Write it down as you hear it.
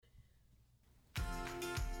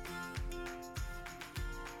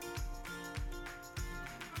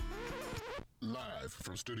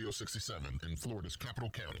from Studio 67 in Florida's capital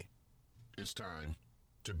county. It's time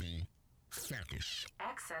to be FACis.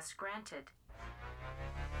 Access granted.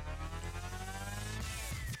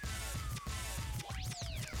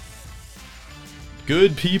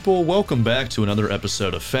 Good people, welcome back to another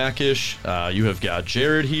episode of FACis. You have got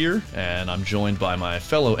Jared here, and I'm joined by my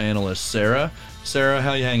fellow analyst, Sarah. Sarah,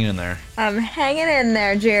 how you hanging in there? I'm hanging in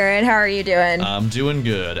there, Jared. How are you doing? I'm doing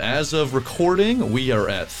good. As of recording, we are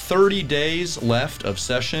at 30 days left of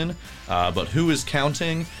session, but who is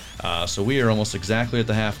counting? So we are almost exactly at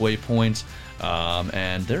the halfway point,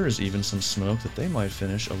 and there is even some smoke that they might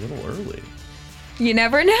finish a little early. You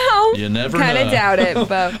never know. You never know. Kind of doubt it,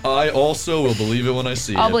 but I also will believe it when I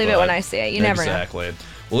see it. I'll believe it when I see it. You never know. Exactly.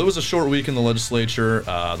 Well, it was a short week in the legislature.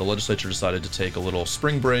 The legislature decided to take a little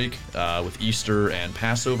spring break with Easter and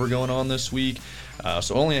Passover going on this week.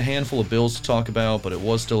 So only a handful of bills to talk about, but it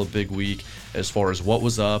was still a big week as far as what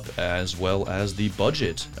was up, as well as the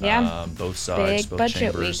budget. Yeah. Both sides, Big both budget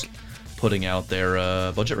chambers week. putting out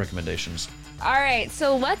their budget recommendations. All right,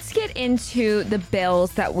 so let's get into the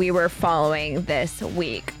bills that we were following this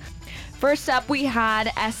week. First up, we had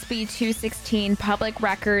SB 216, Public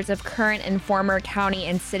Records of Current and Former County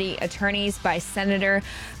and City Attorneys by Senator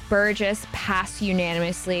Burgess, passed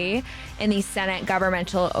unanimously in the Senate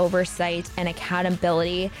Governmental Oversight and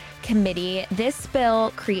Accountability Committee. This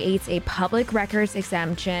bill creates a public records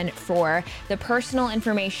exemption for the personal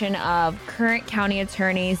information of current county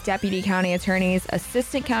attorneys, deputy county attorneys,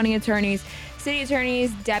 assistant county attorneys, city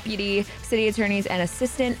attorneys, deputy city attorneys, and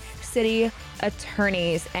assistant city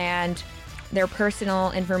attorneys, and their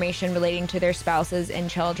personal information relating to their spouses and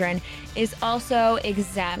children is also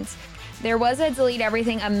exempt. There was a delete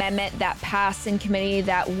everything amendment that passed in committee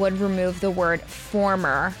that would remove the word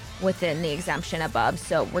former within the exemption above.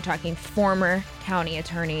 So we're talking former county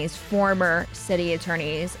attorneys, former city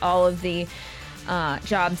attorneys, all of the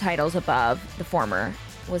job titles above the former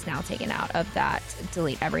was now taken out of that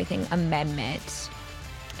delete everything amendment.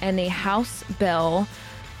 And the House bill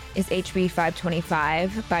is HB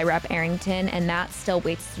 525 by Rep. Arrington, and that still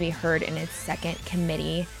waits to be heard in its second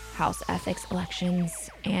committee, House Ethics, Elections,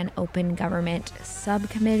 and Open Government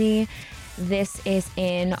Subcommittee. This is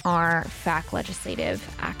in our FAC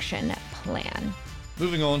Legislative Action Plan.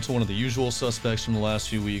 Moving on to one of the usual suspects from the last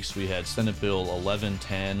few weeks, we had Senate Bill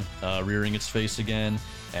 1110 rearing its face again,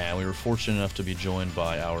 and we were fortunate enough to be joined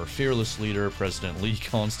by our fearless leader, President Lee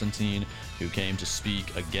Constantine, who came to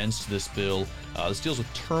speak against this bill. This deals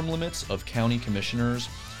with term limits of county commissioners,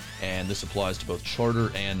 and this applies to both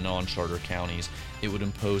charter and non-charter counties. It would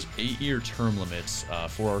impose 8-year term limits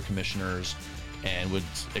for our commissioners and would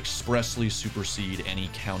expressly supersede any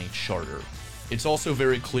county charter. It's also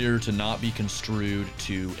very clear to not be construed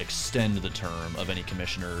to extend the term of any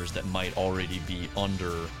commissioners that might already be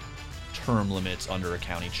under term limits under a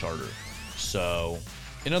county charter. So,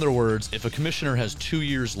 in other words, if a commissioner has 2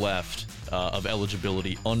 years left of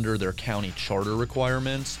eligibility under their county charter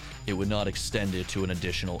requirements, it would not extend it to an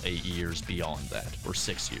additional 8 years beyond that, or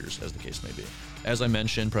 6 years, as the case may be. As I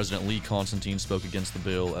mentioned, President Lee Constantine spoke against the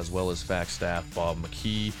bill, as well as FAC staff Bob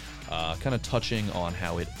McKee, kind of touching on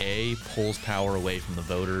how it, A, pulls power away from the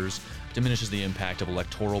voters, diminishes the impact of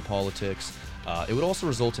electoral politics. It would also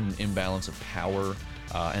result in an imbalance of power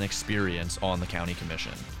and experience on the county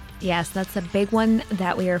commission. Yes, that's a big one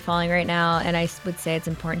that we are following right now, and I would say it's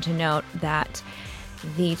important to note that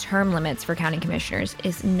the term limits for county commissioners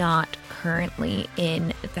is not currently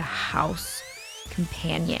in the House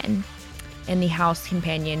Companion, and the House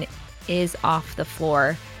Companion is off the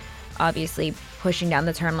floor, obviously pushing down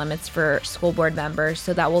the term limits for school board members,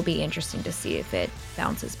 so that will be interesting to see if it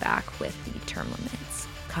bounces back with the term limits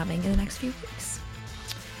coming in the next few weeks.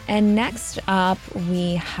 And next up,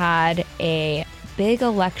 we had a big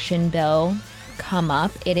election bill come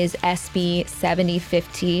up. It is SB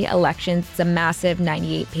 7050 elections. It's a massive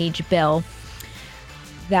 98-page bill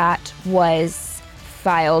that was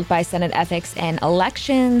filed by Senate Ethics and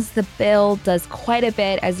Elections. The bill does quite a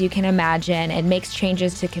bit, as you can imagine. It makes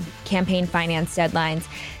changes to campaign finance deadlines,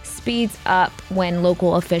 speeds up when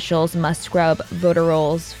local officials must scrub voter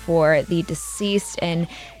rolls for the deceased and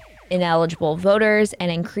ineligible voters, and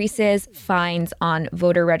increases fines on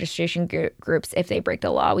voter registration groups if they break the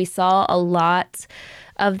law. We saw a lot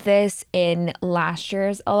of this in last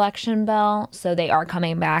year's election bill, so they are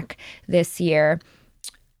coming back this year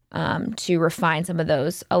to refine some of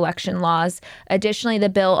those election laws. Additionally, the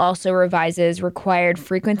bill also revises required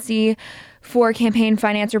frequency for campaign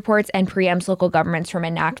finance reports and preempts local governments from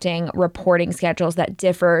enacting reporting schedules that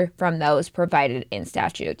differ from those provided in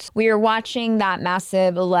statutes. We are watching that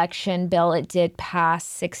massive election bill. It did pass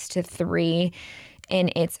 6-3 in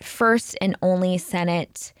its first and only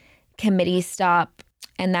Senate committee stop,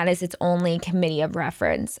 and that is its only committee of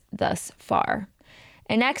reference thus far.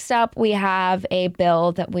 And next up, we have a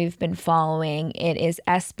bill that we've been following. It is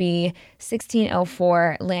SB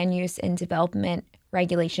 1604, Land Use and Development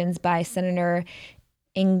Regulations by Senator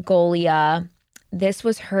Ingoglia. This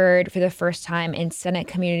was heard for the first time in Senate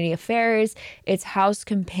Community Affairs. Its House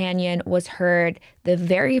companion was heard the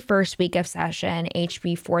very first week of session,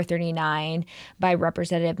 HB 439, by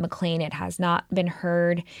Representative McLean. It has not been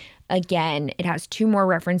heard again. It has two more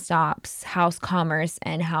reference stops, House Commerce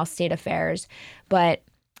and House State Affairs. But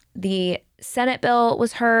the Senate bill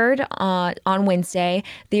was heard on Wednesday.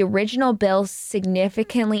 The original bill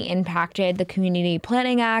significantly impacted the Community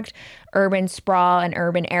Planning Act, urban sprawl and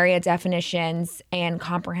urban area definitions, and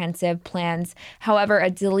comprehensive plans. However, a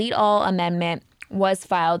delete all amendment was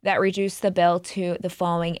filed that reduced the bill to the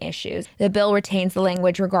following issues. The bill retains the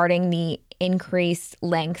language regarding the increased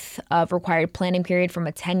length of required planning period from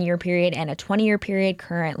a 10-year period and a 20-year period.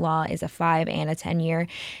 Current law is a 5 and a 10-year,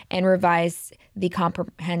 and revised the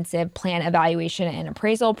comprehensive plan evaluation and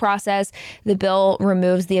appraisal process. The bill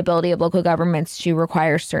removes the ability of local governments to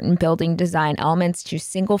require certain building design elements to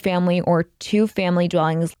single-family or two-family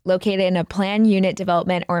dwellings located in a planned unit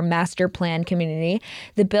development or master plan community.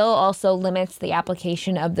 The bill also limits the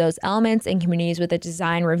application of those elements in communities with a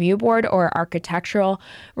design review board or architectural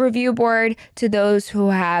review board to those who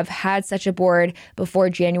have had such a board before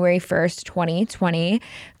January 1st, 2020.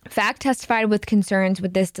 FAC testified with concerns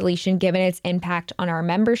with this deletion given its impact on our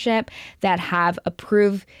membership that have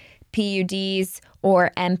approved PUDs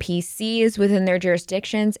or MPCs within their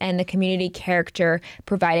jurisdictions and the community character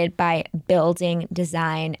provided by building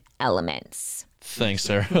design elements. Thanks,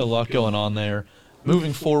 Sarah. A lot going on there.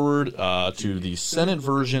 Moving forward to the Senate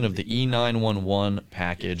version of the E911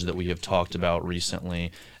 package that we have talked about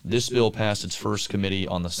recently. This bill passed its first committee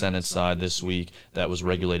on the Senate side this week. That was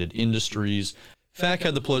Regulated Industries. FAC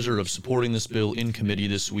had the pleasure of supporting this bill in committee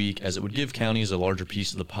this week as it would give counties a larger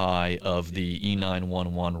piece of the pie of the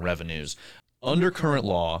E911 revenues. Under current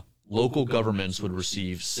law, local governments would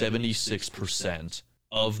receive 76%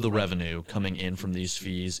 of the revenue coming in from these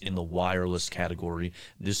fees in the wireless category.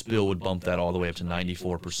 This bill would bump that all the way up to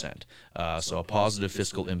 94%. So a positive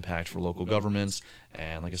fiscal impact for local governments.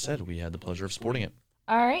 And like I said, we had the pleasure of supporting it.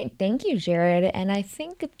 All right. Thank you, Jared. And I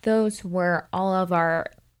think those were all of our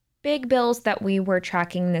big bills that we were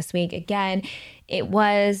tracking this week. Again, it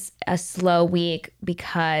was a slow week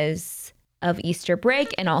because of Easter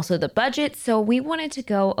break and also the budget. So we wanted to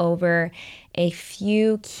go over a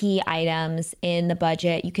few key items in the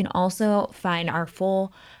budget. You can also find our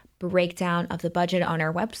full breakdown of the budget on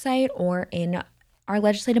our website or in our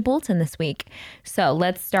legislative bulletin this week. So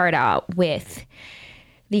let's start out with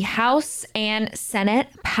the House and Senate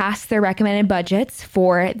passed their recommended budgets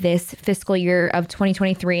for this fiscal year of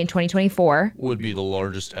 2023 and 2024. Would be the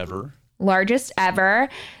largest ever. Largest ever.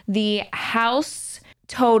 The House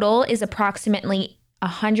total is approximately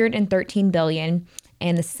 $113 billion,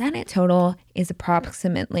 and the Senate total is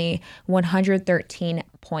approximately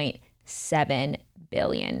 $113.7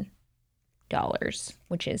 billion,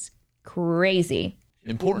 which is crazy.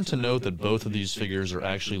 Important to note that both of these figures are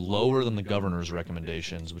actually lower than the governor's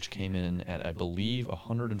recommendations, which came in at, I believe,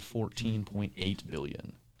 $114.8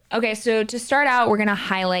 billion. Okay, so to start out, we're going to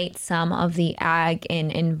highlight some of the ag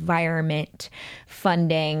and environment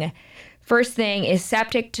funding. First thing is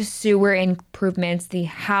septic to sewer improvements. The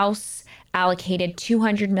House allocated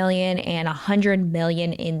 $200 million and $100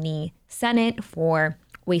 million in the Senate for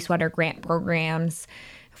wastewater grant programs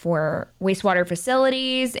for wastewater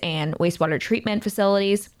facilities and wastewater treatment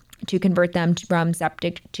facilities to convert them from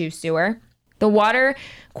septic to sewer. The Water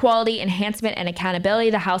Quality Enhancement and Accountability,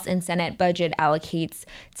 the House and Senate budget allocates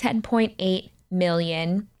 $10.8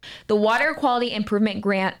 million. The Water Quality Improvement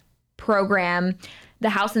Grant Program, the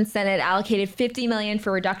House and Senate allocated $50 million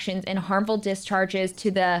for reductions in harmful discharges to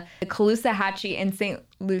the Caloosahatchee and St.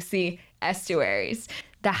 Lucie estuaries.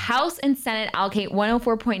 The House and Senate allocate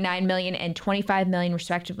 $104.9 million and $25 million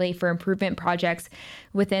respectively for improvement projects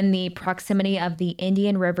within the proximity of the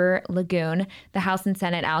Indian River Lagoon. The House and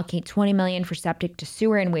Senate allocate $20 million for septic to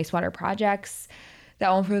sewer and wastewater projects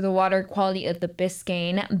that will improve the water quality of the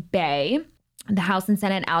Biscayne Bay. The House and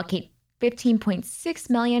Senate allocate $15.6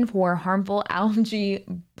 million for harmful algae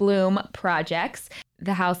bloom projects.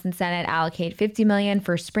 The House and Senate allocate $50 million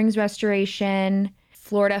for springs restoration.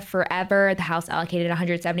 Florida Forever, the House allocated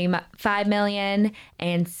 $175 million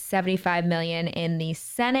and $75 million in the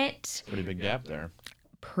Senate. Pretty big gap there.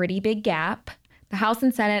 Pretty big gap. The House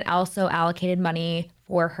and Senate also allocated money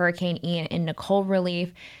for Hurricane Ian and Nicole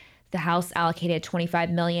relief. The House allocated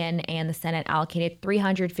 $25 million and the Senate allocated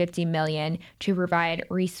 $350 million to provide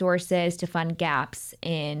resources to fund gaps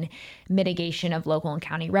in mitigation of local and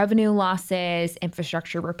county revenue losses,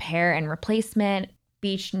 infrastructure repair and replacement,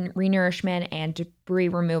 beach renourishment, and debris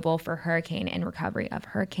removal for hurricane and recovery of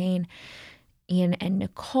Hurricane Ian and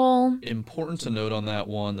Nicole. Important to note on that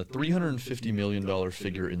one, the $350 million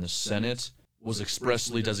figure in the Senate was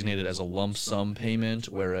expressly designated as a lump sum payment,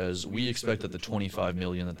 whereas we expect that the $25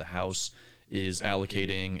 million that the House is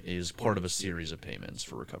allocating is part of a series of payments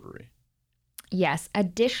for recovery. Yes.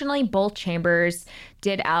 Additionally, both chambers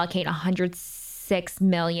did allocate $106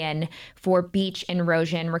 million for beach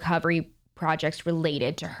erosion recovery projects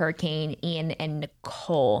related to Hurricane Ian and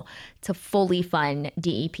Nicole to fully fund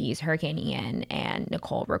DEP's Hurricane Ian and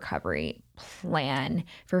Nicole recovery plan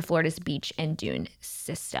for Florida's beach and dune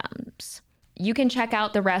systems. You can check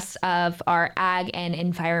out the rest of our ag and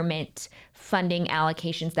environment funding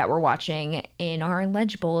allocations that we're watching in our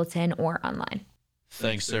Ledge Bulletin or online.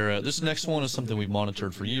 Thanks, Sarah. This next one is something we've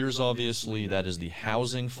monitored for years, obviously. That is the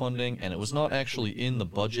housing funding, and it was not actually in the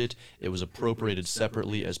budget. It was appropriated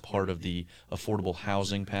separately as part of the affordable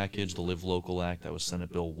housing package, the Live Local Act. That was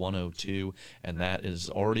Senate Bill 102, and that has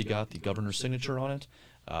already got the governor's signature on it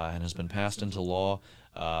and has been passed into law.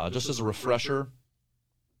 Just as a refresher,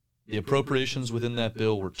 the appropriations within that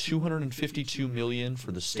bill were $252 million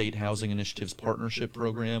for the State Housing Initiatives Partnership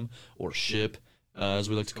Program, or SHIP, as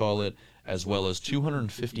we like to call it, as well as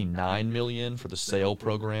 $259 million for the SAIL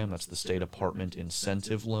program. That's the State Apartment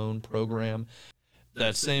Incentive Loan Program.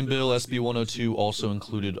 That same bill, SB 102, also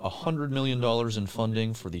included $100 million in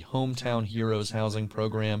funding for the Hometown Heroes Housing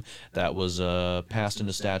Program that was passed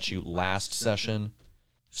into statute last session.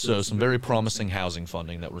 So some very promising housing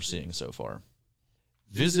funding that we're seeing so far.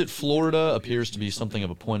 Visit Florida appears to be something of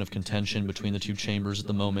a point of contention between the two chambers at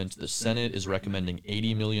the moment. The Senate is recommending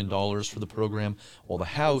 $80 million for the program, while the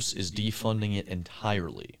House is defunding it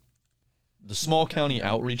entirely. The Small County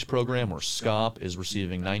Outreach Program, or SCOP, is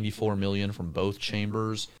receiving $94 million from both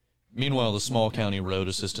chambers. Meanwhile, the Small County Road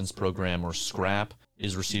Assistance Program, or SCRAP,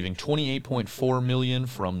 is receiving $28.4 million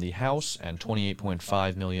from the House and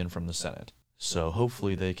 $28.5 million from the Senate. So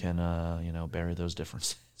hopefully they can, bury those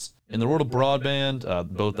differences. In the world of broadband,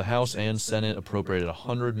 both the House and Senate appropriated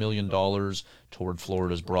 $100 million toward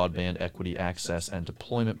Florida's Broadband Equity Access and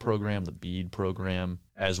Deployment Program, the BEAD program,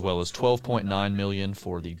 as well as $12.9 million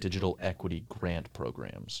for the Digital Equity Grant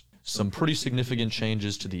programs. Some pretty significant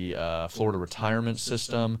changes to the Florida retirement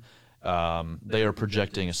system. They are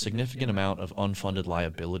projecting a significant amount of unfunded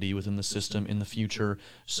liability within the system in the future.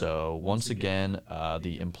 So once again,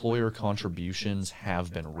 the employer contributions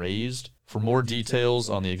have been raised. For more details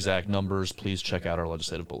on the exact numbers, please check out our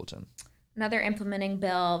legislative bulletin. Another implementing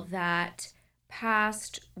bill that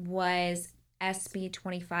passed was SB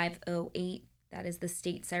 2508. That is the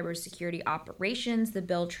State Cybersecurity Operations. The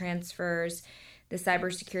bill transfers the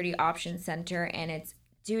Cybersecurity Options Center and its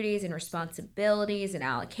duties and responsibilities and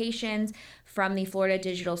allocations from the Florida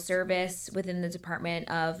Digital Service within the Department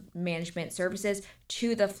of Management Services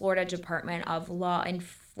to the Florida Department of Law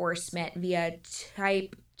Enforcement via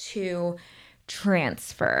Type 2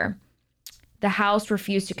 transfer. The House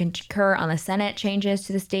refused to concur on the Senate changes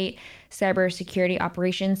to the state cybersecurity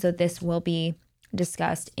operations, so this will be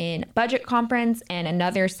discussed in budget conference. And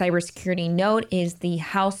another cybersecurity note is the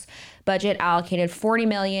House budget allocated $40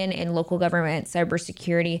 million in local government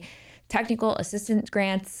cybersecurity technical assistance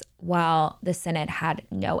grants, while the Senate had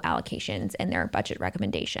no allocations in their budget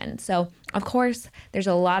recommendation. So, of course, there's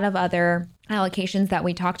a lot of other allocations that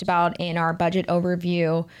we talked about in our budget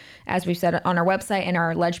overview, as we've said on our website and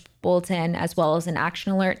our Ledge Bulletin, as well as an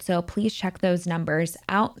action alert. So please check those numbers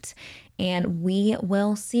out, and we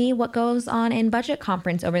will see what goes on in budget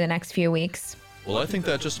conference over the next few weeks. Well, I think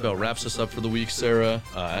that just about wraps us up for the week, Sarah.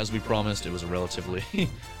 As we promised, it was a relatively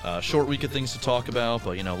short week of things to talk about,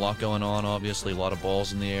 but, a lot going on, obviously, a lot of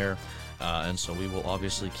balls in the air. And so we will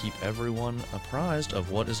obviously keep everyone apprised of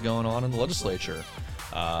what is going on in the legislature.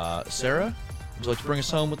 Sarah, would you like to bring us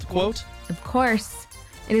home with the quote? Of course.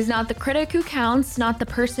 It is not the critic who counts, not the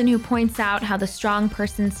person who points out how the strong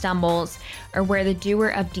person stumbles, or where the doer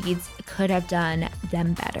of deeds could have done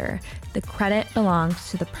them better. The credit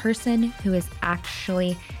belongs to the person who is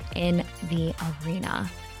actually in the arena.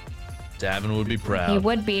 Davin would be proud. He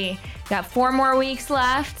would be. Got 4 more weeks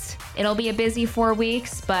left. It'll be a busy 4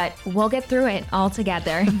 weeks, but we'll get through it all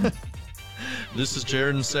together. This is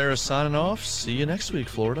Jared and Sarah signing off. See you next week,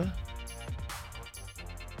 Florida.